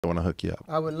I want to hook you up.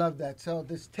 I would love that. So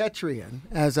this tetryon,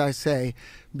 as I say,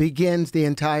 begins the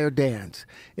entire dance.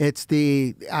 It's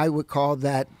I would call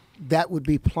that would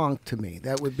be Planck to me.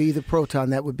 That would be the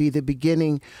proton. That would be the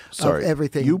beginning of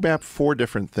everything. You map 4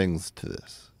 different things to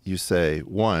this. You say,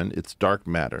 1, it's dark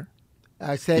matter.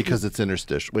 I said because it's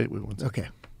interstitial. Wait 1 second. Okay.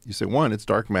 You say, 1, it's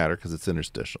dark matter because it's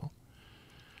interstitial.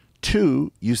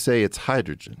 2, you say it's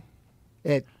hydrogen.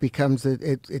 It becomes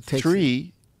it takes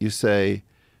 3, you say,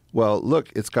 well, look,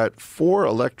 it's got 4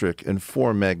 electric and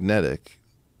 4 magnetic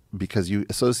because you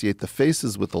associate the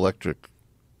faces with electric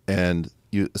and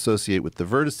you associate with the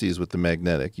vertices with the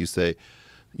magnetic. You say,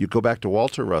 you go back to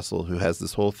Walter Russell, who has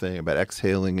this whole thing about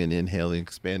exhaling and inhaling,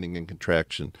 expanding and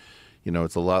contraction. You know,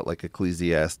 it's a lot like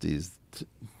Ecclesiastes.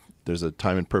 There's a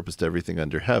time and purpose to everything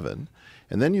under heaven.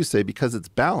 And then you say, because it's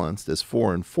balanced as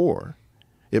 4 and 4,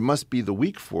 it must be the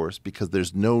weak force because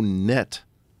there's no net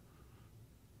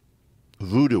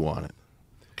voodoo on it.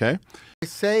 Okay? I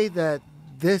say that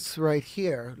this right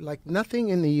here, like nothing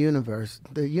in the universe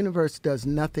does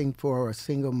nothing for a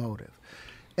single motive.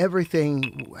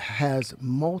 Everything has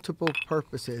multiple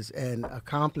purposes and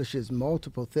accomplishes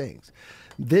multiple things.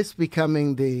 This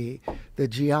becoming the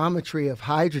geometry of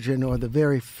hydrogen, or the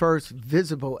very first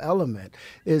visible element,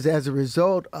 is as a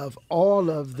result of all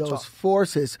of those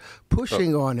forces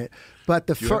pushing on it. But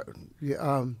the first,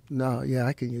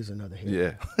 I can use another hit.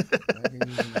 Yeah. I can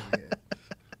use another hit.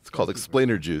 It's called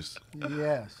explainer juice.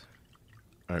 Yes.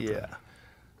 All right, Yeah. Brad.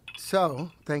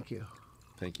 So, thank you.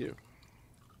 Thank you.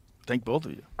 Thank both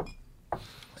of you.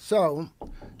 So,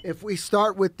 if we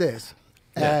start with this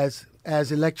as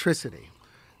electricity,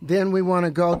 then we want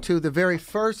to go to the very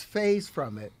first phase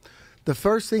from it. The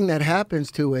first thing that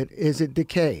happens to it is it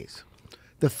decays.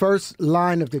 The first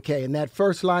line of decay, and that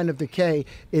first line of decay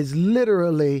is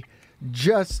literally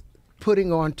just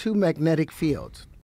putting on 2 magnetic fields.